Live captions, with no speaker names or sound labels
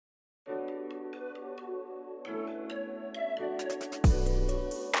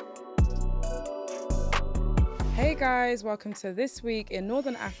guys, welcome to This Week in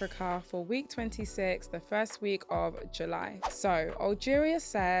Northern Africa for week 26, the first week of July. So, Algeria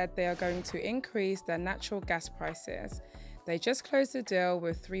said they are going to increase their natural gas prices. They just closed a deal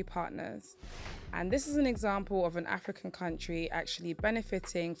with 3 partners. And this is an example of an African country actually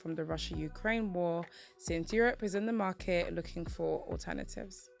benefiting from the Russia-Ukraine war, since Europe is in the market looking for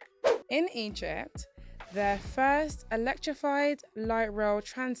alternatives. In Egypt, their first electrified light rail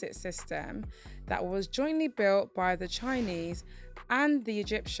transit system that was jointly built by the Chinese and the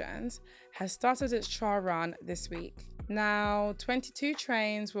Egyptians has started its trial run this week. Now, 22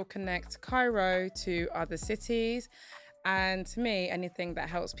 trains will connect Cairo to other cities, and to me, anything that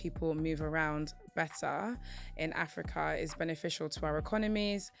helps people move around better in Africa is beneficial to our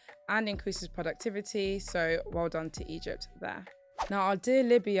economies and increases productivity, so well done to Egypt there. Now, our dear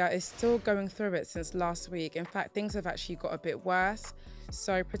Libya is still going through it since last week. In fact, things have actually got a bit worse.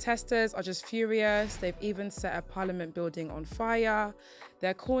 So protesters are just furious. They've even set a parliament building on fire.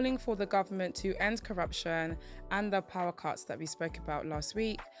 They're calling for the government to end corruption and the power cuts that we spoke about last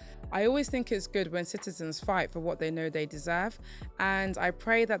week. I always think it's good when citizens fight for what they know they deserve, and I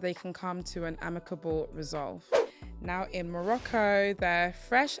pray that they can come to an amicable resolve. Now, in Morocco, their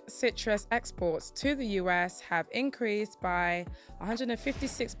fresh citrus exports to the US have increased by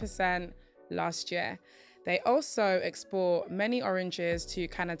 156% last year. They also export many oranges to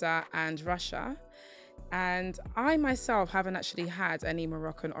Canada and Russia. And I myself haven't actually had any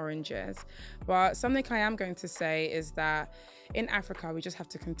Moroccan oranges, but something I am going to say is that in Africa, we just have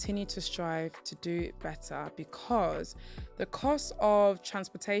to continue to strive to do better, because the cost of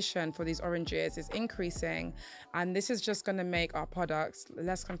transportation for these oranges is increasing, and this is just going to make our products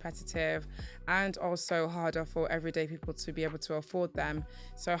less competitive and also harder for everyday people to be able to afford them.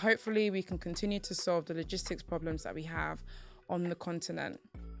 So hopefully we can continue to solve the logistics problems that we have on the continent.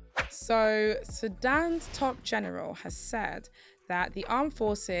 So, Sudan's top general has said that the armed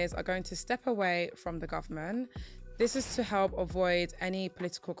forces are going to step away from the government. This is to help avoid any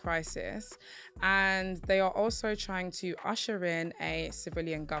political crisis, and they are also trying to usher in a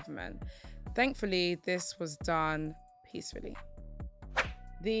civilian government. Thankfully, this was done peacefully.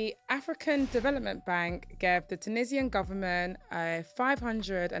 The African Development Bank gave the Tunisian government a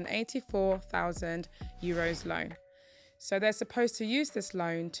 €584,000 loan. So they're supposed to use this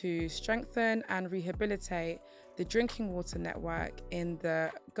loan to strengthen and rehabilitate the drinking water network in the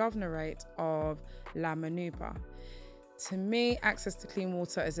governorate of La Manuba. To me, access to clean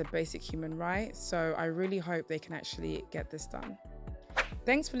water is a basic human right, so I really hope they can actually get this done.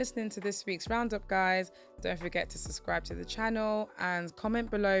 Thanks for listening to this week's Roundup, guys. Don't forget to subscribe to the channel and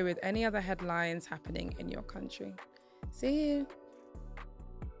comment below with any other headlines happening in your country. See you.